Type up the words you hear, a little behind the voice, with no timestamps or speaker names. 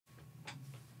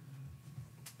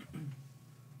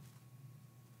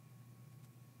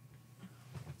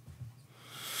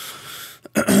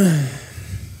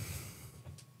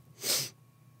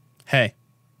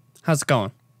How's it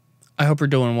going? I hope you're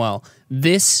doing well.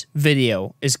 This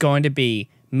video is going to be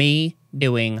me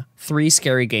doing 3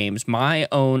 scary games, my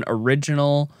own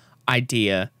original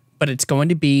idea, but it's going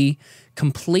to be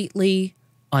completely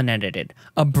unedited.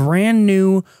 A brand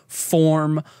new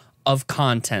form of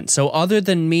content. So other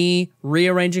than me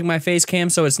rearranging my face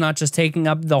cam so it's not just taking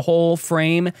up the whole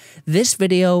frame, this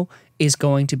video is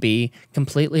going to be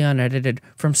completely unedited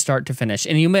from start to finish.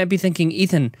 And you might be thinking,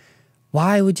 Ethan,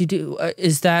 why would you do?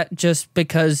 Is that just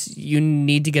because you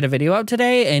need to get a video out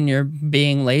today and you're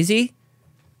being lazy?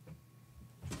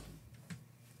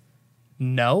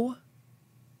 No.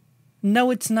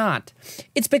 No, it's not.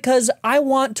 It's because I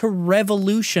want to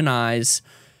revolutionize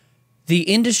the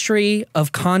industry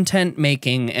of content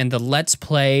making and the Let's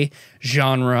Play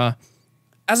genre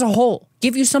as a whole.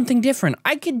 Give you something different.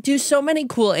 I could do so many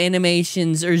cool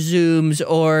animations or zooms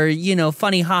or, you know,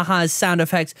 funny ha-has, sound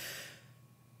effects.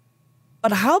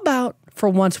 But how about, for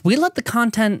once, we let the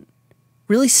content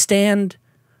really stand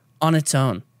on its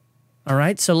own? All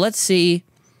right, so let's see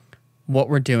what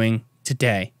we're doing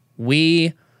today.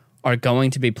 We are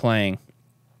going to be playing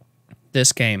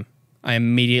this game. I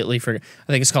immediately forgot.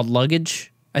 I think it's called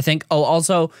Luggage, I think. Oh,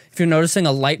 also, if you're noticing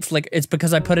a light flick, it's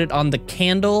because I put it on the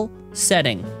candle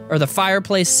setting, or the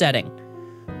fireplace setting.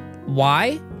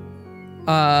 Why?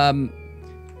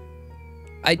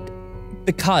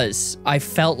 Because I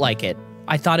felt like it.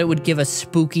 I thought it would give a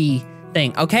spooky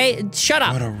thing. Okay, shut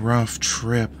up. What a rough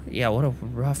trip. Yeah, what a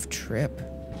rough trip.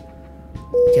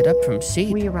 Get up from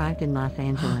seat. We arrived in Los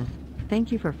Angeles.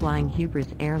 Thank you for flying Hubris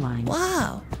Airlines.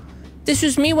 Wow. This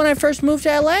was me when I first moved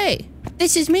to LA.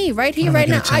 This is me right here, right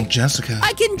now. Tell Jessica.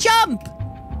 I can jump.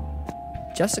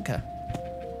 Jessica.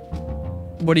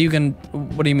 What are you gonna?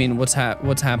 What do you mean? What's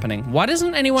happening? Why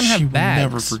doesn't anyone have bags? She will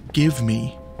never forgive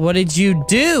me. What did you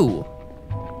do?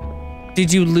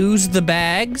 Did you lose the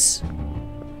bags?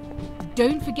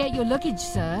 Don't forget your luggage,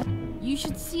 sir. You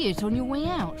should see it on your way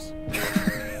out.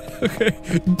 Okay.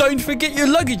 Don't forget your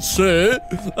luggage, sir.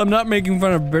 I'm not making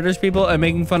fun of British people. I'm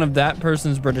making fun of that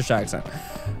person's British accent.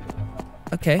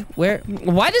 Okay,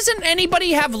 why doesn't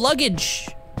anybody have luggage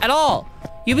at all?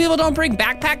 You people don't bring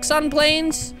backpacks on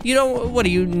planes? You don't, what are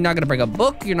you not gonna bring a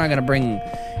book? You're not gonna bring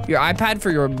your iPad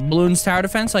for your balloons tower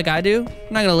defense like I do?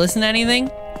 You're not gonna listen to anything?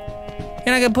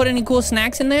 You're not gonna put any cool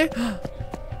snacks in there?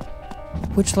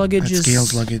 Which luggage is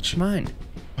Gail's luggage. Mine?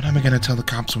 What am I gonna tell the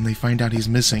cops when they find out he's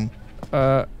missing?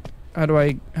 How do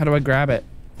I grab it?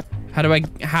 How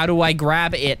do I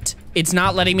grab it? It's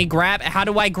not letting me grab. How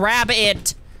do I grab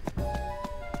it?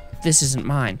 This isn't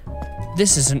mine.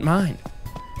 This isn't mine.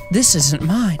 This isn't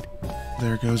mine.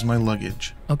 There goes my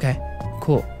luggage. Okay,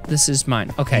 cool. This is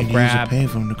mine. Okay, Use grab. a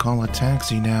payphone to call a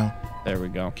taxi now. There we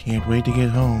go. Can't wait to get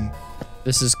home.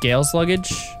 This is Gail's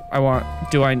luggage. Okay,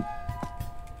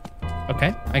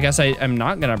 I guess I'm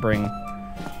not gonna bring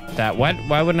that.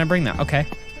 Why wouldn't I bring that? Okay.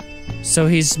 So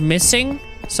he's missing?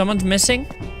 Someone's missing?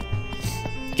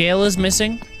 Gail is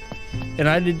missing? And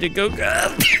I need to go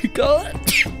call a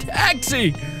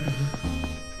taxi!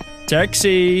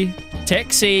 Taxi!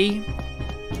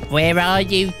 Where are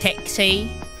you,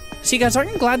 taxi? See guys,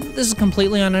 aren't you glad that this is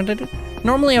completely unedited?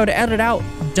 Normally I would edit out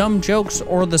dumb jokes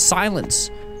or the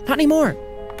silence. Not anymore.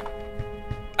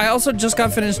 I also just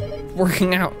got finished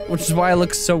working out, which is why I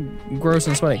look so gross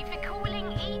and sweaty.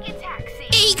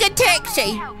 Eager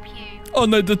taxi! Oh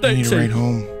no, the taxi! I need a ride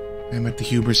home. I'm at the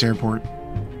Hubris airport.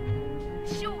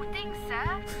 Sure thing,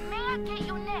 sir. May I get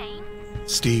your name?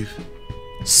 Steve.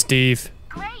 Steve.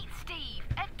 Great, Steve.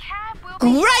 A cab will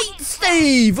be... Great,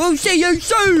 Steve! We'll see you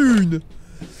soon!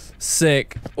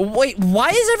 Sick. Wait, why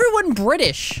is everyone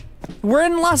British? We're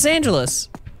in Los Angeles.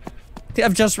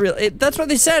 I've just realized. That's what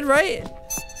they said, right?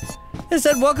 They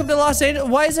said, welcome to Los Angeles.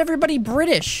 Why is everybody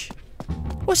British?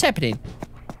 What's happening?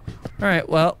 All right,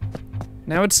 well,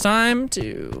 now it's time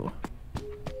to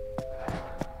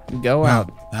go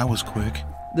out. That was quick.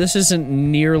 This isn't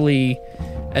nearly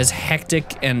as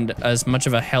hectic and as much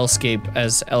of a hellscape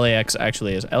as LAX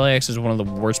actually is. LAX is one of the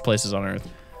worst places on earth.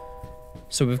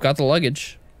 So we've got the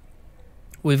luggage,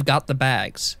 we've got the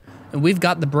bags, and we've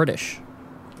got the British.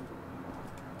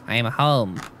 I am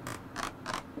home.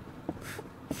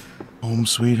 Home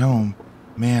sweet home.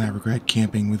 Man, I regret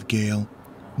camping with Gail.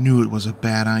 Knew it was a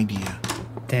bad idea.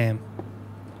 Damn.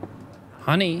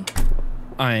 Honey,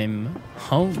 I'm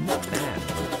home. Man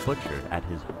was butchered at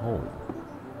his home.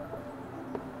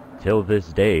 Till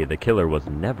this day, the killer was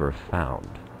never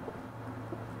found.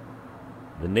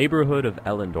 The neighborhood of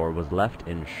Ellendor was left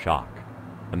in shock.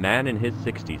 A man in his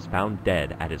 60s found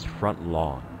dead at his front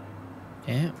lawn.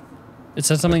 Yeah. It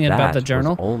says something But about the that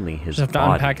journal. was only his Just have to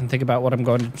body. unpack and think about what I'm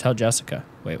going to tell Jessica.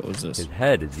 Wait, what was this? His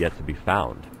head is yet to be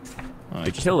found. Oh,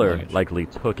 The just killer luggage. likely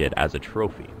took it as a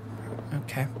trophy.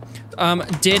 Okay.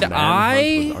 Did A manhunt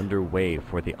I was underway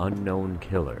for the unknown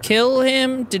killer. kill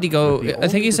him? Did he go? With the I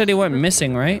think only he said he went description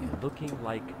missing, right? Looking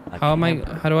like a How am I?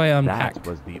 camper. How do I unpack? That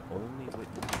was the only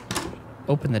witness.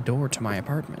 Open the door to my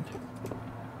apartment.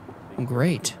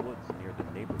 Great. Woods near the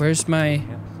neighborhood Where's my?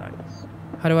 campsites.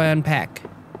 How do I unpack?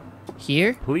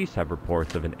 Here? Police have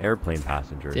reports of an airplane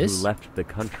passenger This? who left the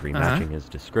country Uh-huh. matching his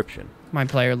description. My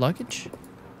player luggage.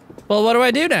 Well, what do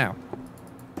I do now?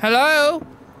 Hello?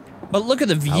 But look at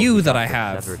the view Alfie that got I the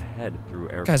have. severed head through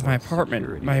Guys, my airport apartment.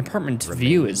 My security apartment's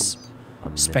view is remains a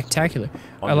mystery. spectacular.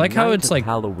 On I the like how night it's of like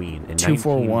Halloween in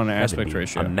 2:1 aspect 1970,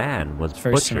 ratio. A man was It's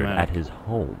very butchered cinematic. at his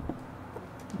home.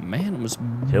 man was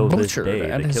Till this butchered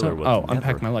day, at the his killer own. was Oh, never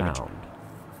unpack my luggage. found.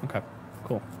 Okay,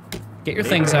 cool. Get your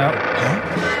things out.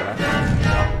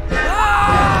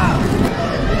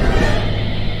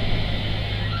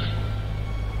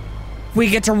 We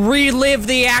get to relive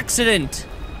the accident.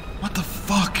 What the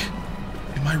fuck?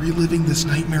 Am I reliving this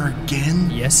nightmare again?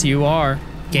 Yes, you are.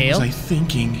 What Gail? was I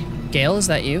thinking? Gail, is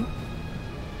that you?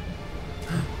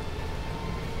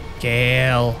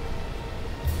 Gail.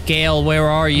 Gail, where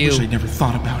are I you? wish I'd never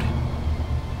thought about it.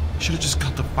 I should have just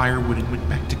got the firewood and went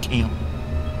back to camp.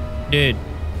 Dude.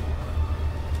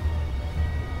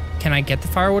 Can I get the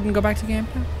firewood and go back to camp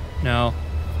now? No.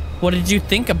 What did you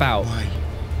think about? Why?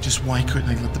 Just why couldn't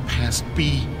I let the past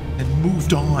be and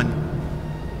moved on?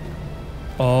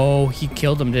 Oh, he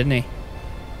killed him, didn't he?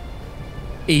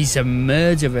 He's a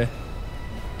murderer.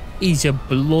 He's a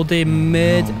bloody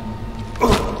murderer.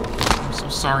 I'm so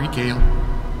sorry, Gail.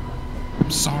 I'm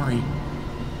sorry.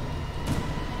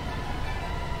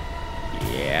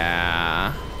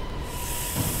 Yeah.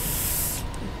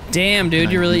 Damn, dude,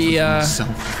 And you I live really, with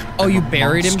myself. Oh, I'm you a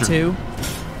buried him monster. too?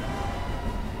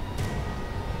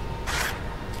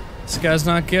 This guy's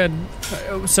not good.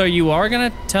 So you are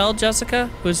gonna tell Jessica?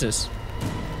 Who's this?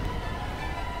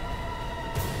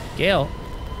 Gail,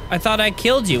 I thought I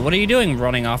killed you. What are you doing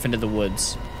running off into the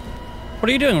woods? What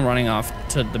are you doing running off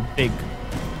to the big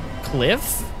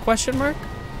cliff? Question mark?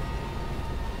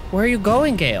 Where are you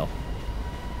going, Gail?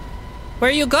 Where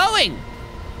are you going?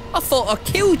 I thought I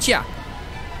killed you.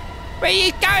 Where are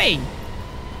you going?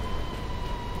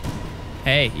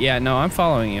 Hey, yeah, no, I'm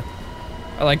following you.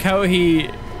 I like how he,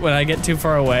 when I get too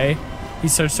far away, he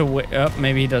starts to oh,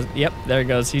 maybe he does. Yep, there he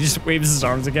goes. He just waves his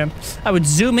arms again. I would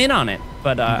zoom in on it,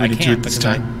 but I I'm going to do can't it this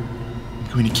because time.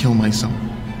 I'm going to kill myself.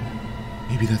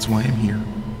 Maybe that's why I'm here.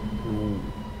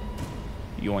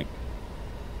 Yoink.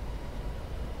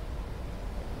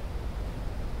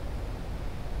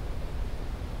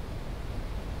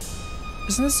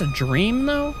 Isn't this a dream,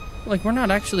 though? Like, we're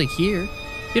not actually here.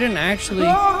 You didn't actually...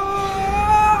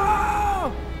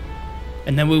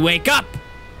 And then we wake up!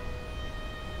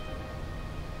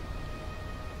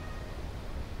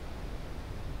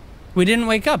 We didn't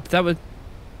wake up. That was...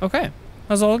 Okay. That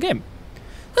was the whole game.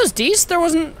 That was decent. There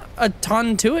wasn't a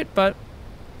ton to it, but...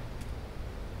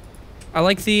 I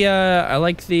like the,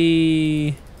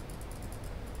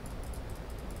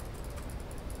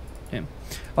 Damn.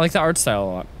 I like the art style a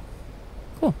lot.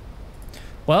 Cool.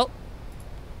 Well,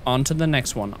 on to the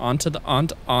next one. On to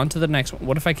the next one.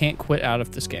 What if I can't quit out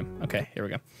of this game? Okay, here we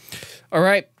go. All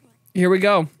right, here we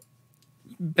go.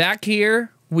 Back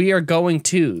here, we are going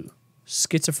to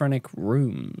schizophrenic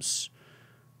rooms.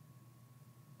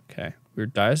 Okay, we're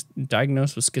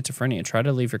diagnosed with schizophrenia. Try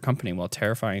to leave your company while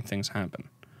terrifying things happen.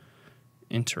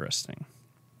 Interesting.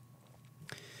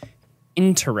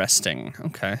 Interesting.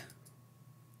 Okay.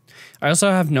 I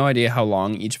also have no idea how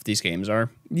long each of these games are.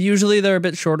 Usually they're a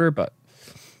bit shorter, but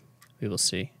we will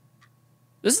see.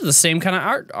 This is the same kind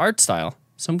of art style.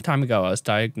 Some time ago, I was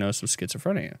diagnosed with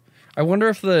schizophrenia. I wonder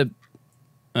if the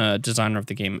designer of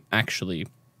the game actually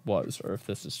was, or if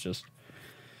this is just...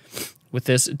 With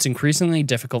this, it's increasingly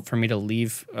difficult for me to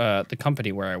leave the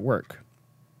company where I work.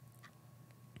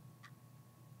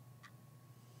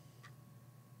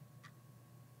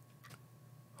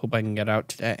 Hope I can get out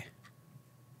today.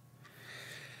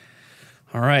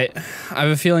 All right. I have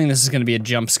a feeling this is going to be a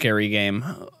jump scary game.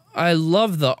 I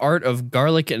love the art of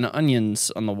garlic and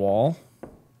onions on the wall.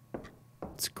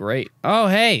 It's great. Oh,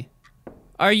 hey.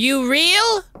 Are you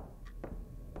real?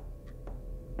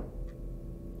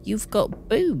 You've got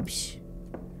boobs.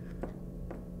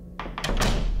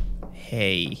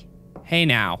 Hey. Hey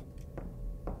now.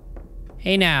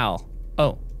 Hey now.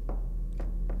 Oh.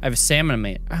 I have a salmon in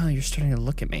me. Oh, you're starting to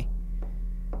look at me.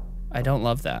 I don't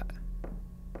love that.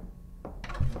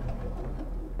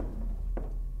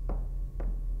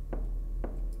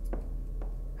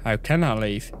 How can I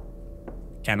leave?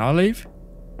 Can I leave?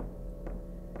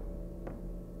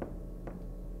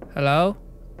 Hello?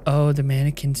 Oh, the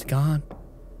mannequin's gone.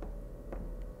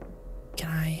 Can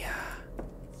I,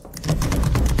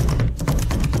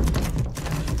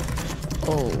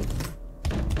 Oh.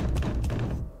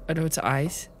 I know it's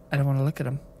eyes. I don't want to look at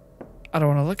them. I don't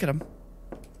want to look at them.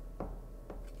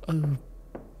 Oh.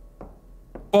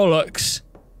 Bollocks.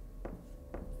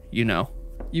 You know.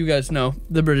 You guys know.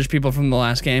 The British people from the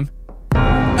last game.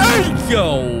 Hey,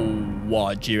 yo!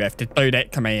 Why'd you have to do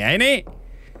that to me, ain't it?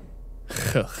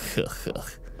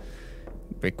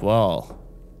 Brick wall.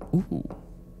 Ooh.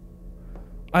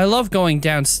 I love going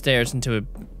downstairs into a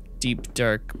deep,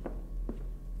 dark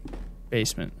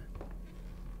basement.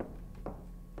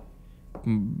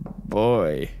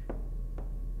 Boy.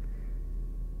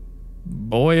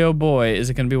 Boy, oh boy, is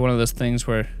it gonna be one of those things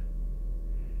where...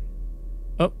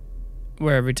 Oh.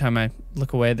 Where every time I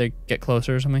look away, they get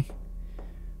closer or something?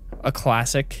 A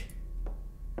classic.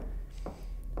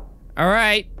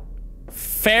 Alright.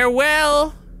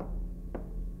 Farewell!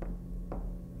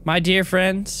 My dear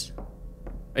friends.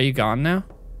 Are you gone now?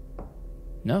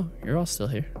 No, you're all still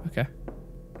here. Okay.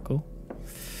 Cool.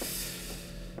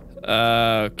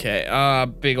 Okay.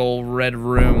 Big old red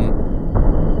room.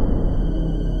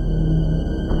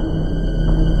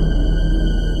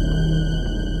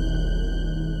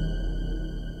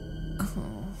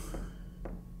 Oh.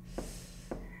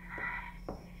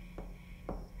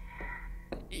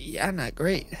 Yeah, not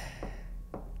great.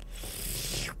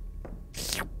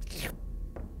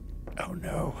 Oh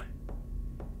no.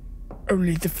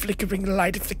 Only the flickering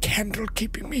light of the candle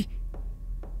keeping me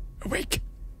awake.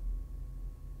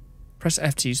 Press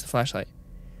F to use the flashlight.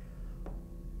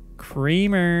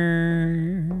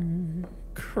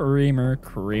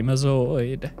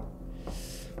 Creamazoid.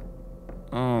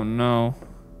 Oh no.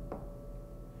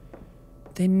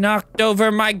 They knocked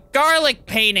over my garlic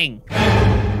painting!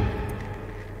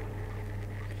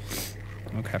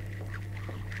 Okay.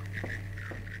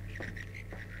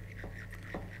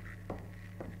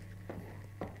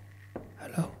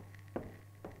 Hello.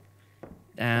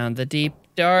 Down the deep,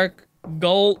 dark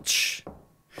gulch.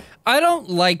 I don't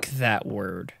like that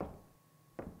word.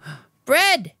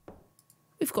 Bread!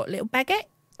 We've got a little baguette,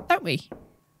 don't we?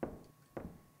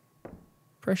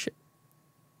 Pressure.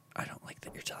 I don't like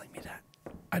that you're telling me that.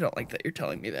 I don't like that you're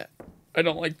telling me that. I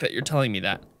don't like that you're telling me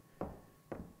that.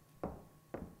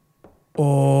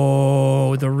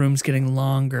 Oh, the room's getting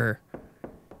longer.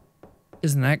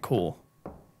 Isn't that cool?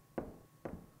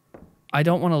 I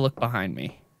don't want to look behind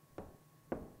me.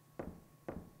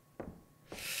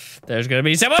 There's gonna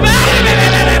be someone.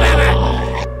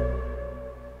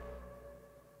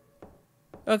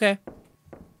 Okay.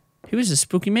 He was a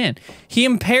spooky man. He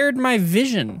impaired my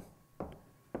vision.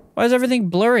 Why is everything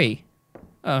blurry?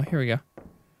 Oh, here we go.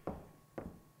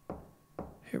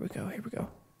 Here we go, here we go.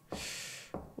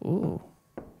 Ooh.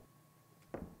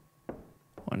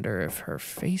 Wonder if her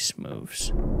face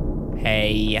moves.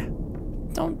 Hey.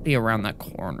 Don't be around that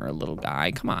corner, little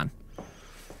guy. Come on.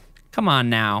 Come on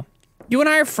now. You and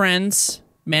I are friends.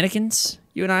 Mannequins.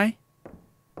 You and I.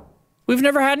 We've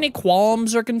never had any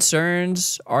qualms or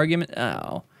concerns. Argument.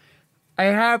 Oh. I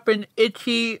have an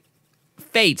itchy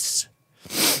face.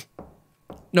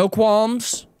 No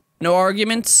qualms. No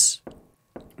arguments.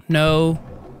 No.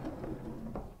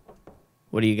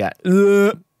 What do you got?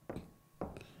 Ow.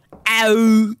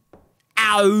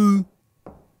 Ow.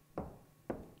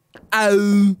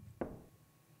 Ow.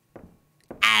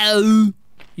 Ow.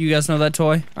 You guys know that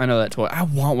toy? I know that toy. I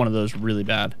want one of those really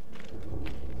bad.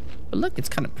 But look, it's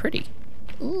kind of pretty.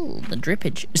 Ooh, the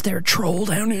drippage. Is there a troll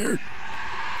down here?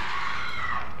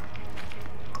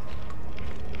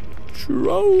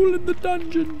 Troll in the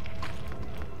dungeon.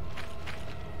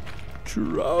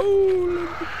 Troll in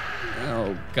the...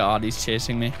 Oh God, he's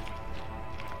chasing me.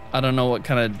 I don't know what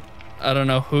kind of... I don't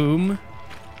know whom.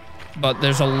 But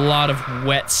there's a lot of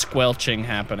wet squelching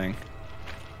happening.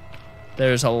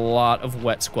 There's a lot of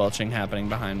wet squelching happening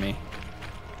behind me.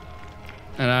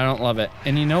 And I don't love it.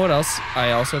 And you know what else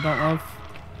I also don't love?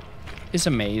 Is a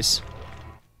maze.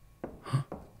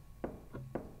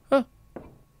 Oh.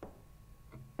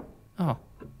 Oh.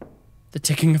 The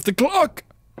ticking of the clock!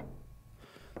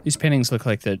 These paintings look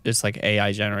like it's like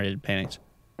AI generated paintings.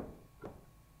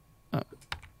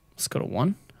 Let's go to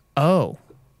 1. Oh.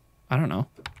 I don't know.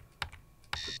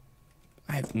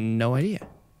 I have no idea.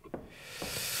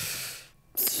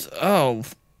 Oh.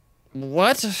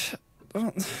 What?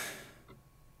 Oh.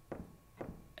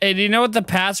 Hey, do you know what the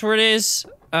password is?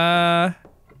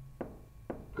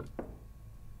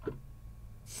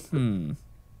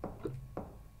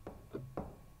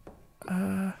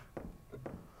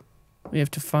 We have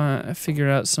to figure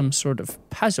out some sort of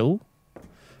puzzle.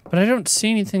 But I don't see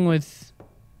anything with...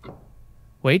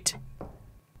 Wait.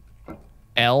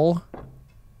 L.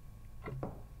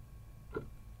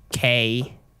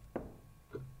 K.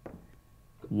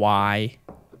 Y.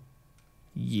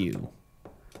 U.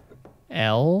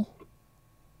 L.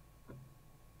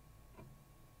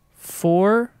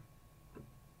 4.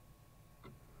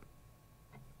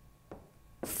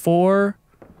 4.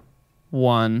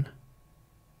 1.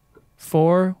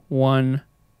 4, 1,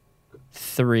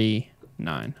 3,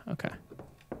 9. Okay.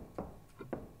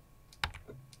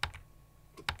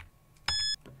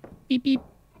 Beep, beep.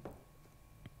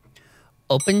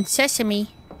 Open sesame.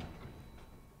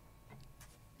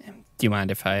 Do you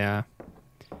mind if I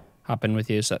hop in with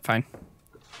you? Is that fine?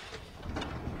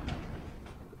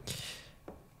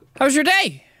 How was your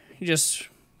day? You just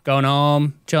going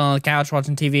home, chilling on the couch,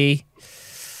 watching TV?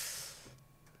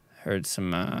 Heard some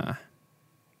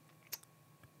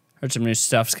new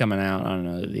stuff's coming out. I don't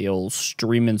know, the old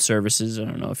streaming services. I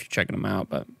don't know if you're checking them out,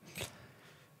 but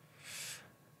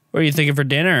what are you thinking for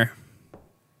dinner?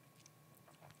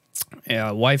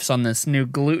 Yeah, wife's on this new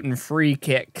gluten-free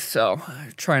kick, so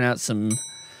trying out some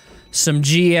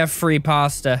GF-free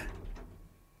pasta.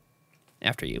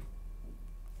 After you.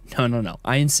 No.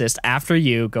 I insist. After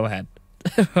you, go ahead.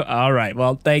 All right.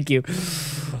 Well, thank you.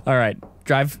 All right.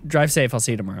 Drive safe. I'll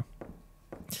see you tomorrow.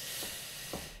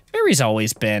 Barry's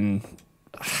always been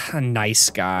a nice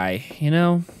guy, you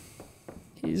know?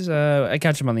 He's I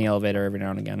catch him on the elevator every now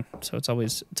and again, so it's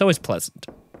always pleasant.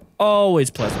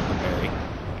 Always pleasant with Barry.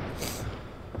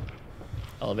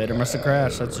 Elevator must have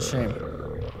crashed. That's a shame.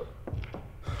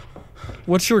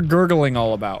 What's your gurgling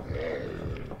all about?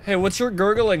 Hey, what's your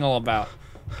gurgling all about?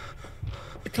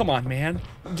 Come on, man.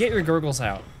 Get your gurgles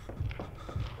out.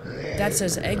 That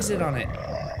says exit on it.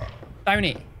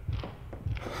 Tiny.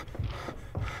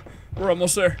 We're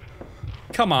almost there.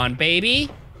 Come on, baby.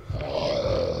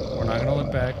 We're not gonna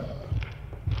look back.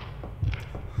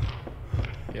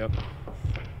 Yep.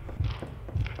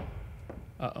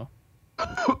 Uh-oh.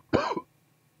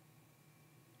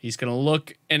 He's gonna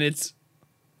look, and it's...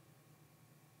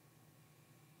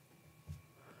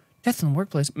 Death in the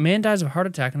workplace. Man dies of heart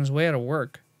attack on his way out of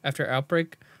work after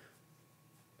outbreak.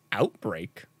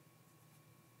 Outbreak?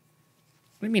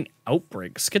 What do you mean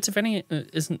outbreak? Schizophrenia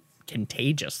isn't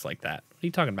contagious like that. What are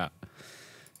you talking about?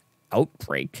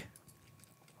 Outbreak.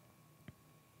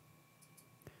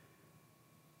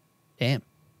 Damn.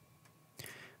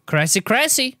 Crassy.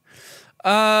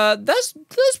 That's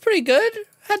pretty good.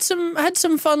 Had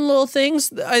some fun little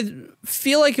things. I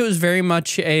feel like it was very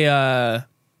much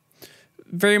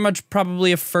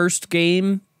probably a first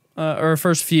game or a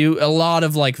first few. A lot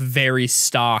of like very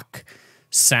stock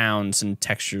sounds and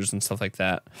textures and stuff like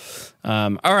that.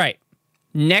 All right.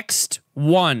 Next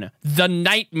one, The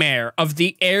Nightmare of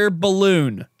the Air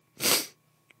Balloon.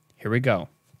 Here we go.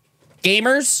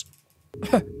 Gamers,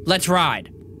 let's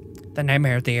ride. The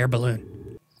Nightmare of the Air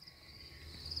Balloon.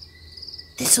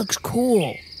 This looks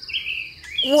cool.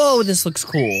 Whoa, this looks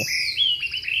cool.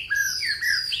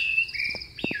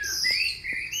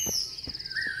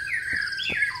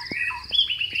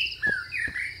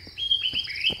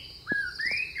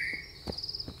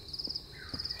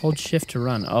 Hold shift to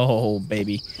run. Oh,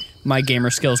 baby. My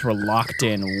gamer skills were locked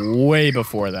in way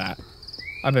before that.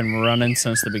 I've been running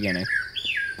since the beginning.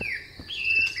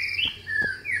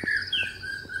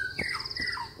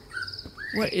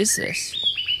 What is this?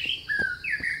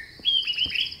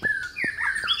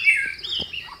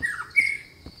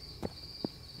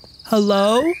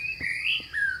 Hello?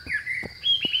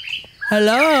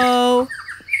 Hello?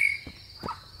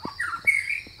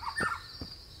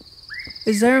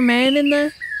 Is there a man in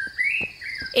there?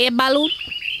 Air balloon?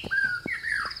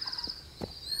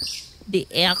 The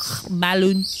air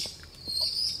balloon.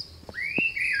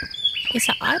 It's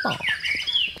an eyeball.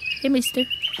 Hey, mister.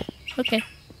 Okay.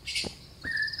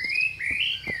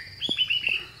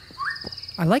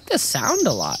 I like the sound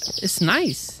a lot. It's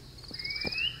nice.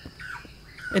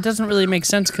 It doesn't really make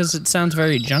sense because it sounds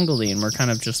very jungly and we're kind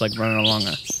of just like running along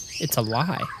a... It's a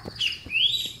lie.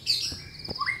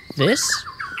 This?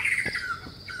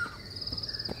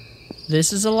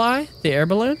 This is a lie? The air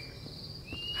balloon?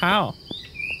 How?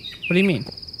 What do you mean?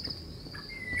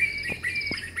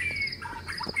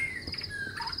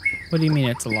 What do you mean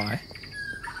it's a lie?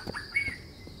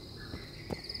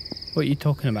 What are you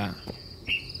talking about?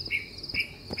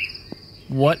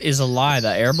 What is a lie?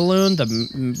 The air balloon?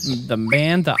 The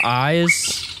man? The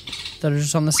eyes that are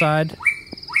just on the side?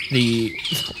 The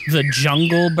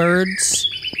jungle birds?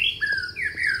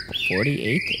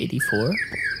 48? 84?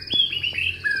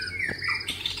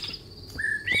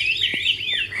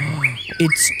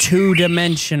 It's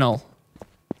two-dimensional.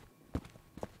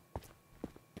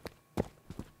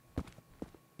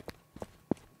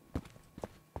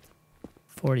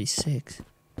 $46.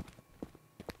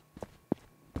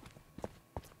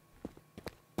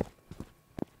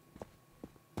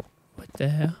 What the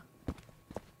hell?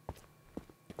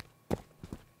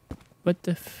 What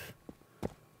the f...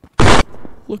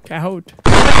 Look out.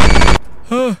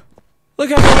 Look out for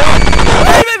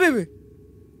what? Wait.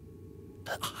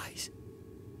 The eyes.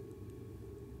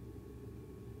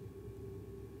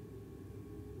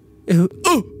 Ew.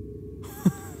 Ooh.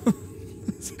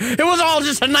 It was all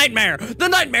just a nightmare. The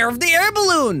nightmare of the air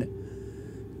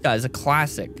balloon. Guys, a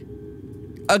classic.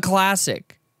 A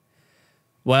classic.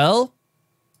 Well,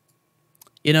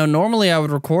 you know, normally I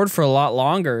would record for a lot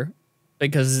longer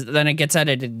because then it gets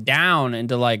edited down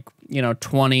into like, you know,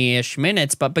 20-ish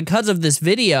minutes. But because of this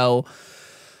video,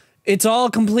 it's all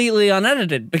completely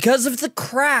unedited because of the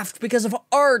craft, because of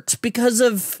art, because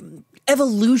of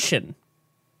evolution.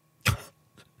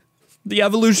 The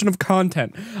evolution of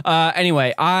content.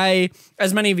 Anyway,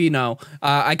 as many of you know,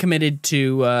 I committed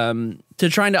to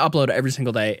trying to upload every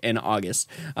single day in August.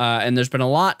 And there's been a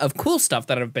lot of cool stuff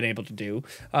that I've been able to do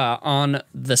on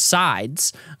the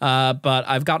sides. But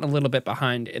I've gotten a little bit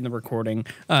behind in the recording.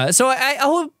 So I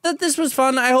hope that this was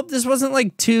fun. I hope this wasn't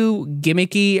like too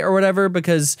gimmicky or whatever,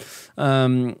 because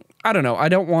I don't know. I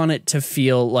don't want it to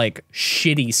feel like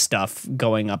shitty stuff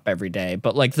going up every day.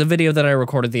 But like the video that I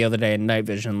recorded the other day in Night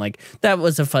Vision, like that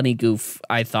was a funny goof,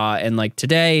 I thought. And like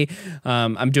today,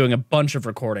 I'm doing a bunch of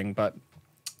recording, but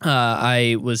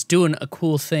I was doing a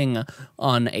cool thing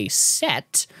on a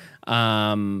set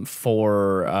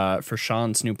for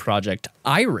Sean's new project,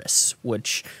 Iris,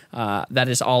 which that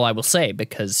is all I will say,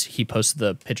 because he posted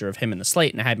the picture of him in the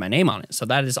slate and I had my name on it. So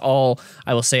that is all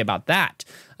I will say about that.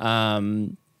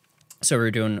 So we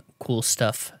were doing cool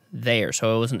stuff there.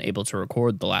 So I wasn't able to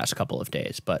record the last couple of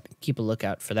days, but keep a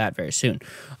lookout for that very soon.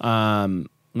 I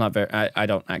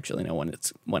don't actually know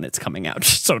when it's coming out.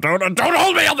 So don't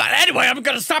hold me on that. Anyway, I'm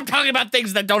gonna stop talking about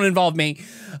things that don't involve me.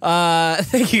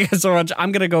 Thank you guys so much.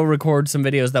 I'm gonna go record some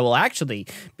videos that will actually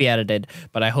be edited,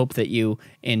 but I hope that you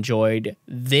enjoyed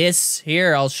this.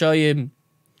 Here, I'll show you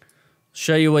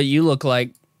what you look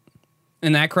like.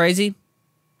 Isn't that crazy?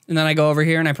 And then I go over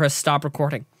here and I press stop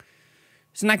recording.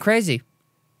 Isn't that crazy?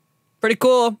 Pretty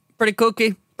cool, pretty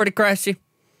kooky, pretty crazy.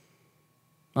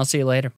 I'll see you later.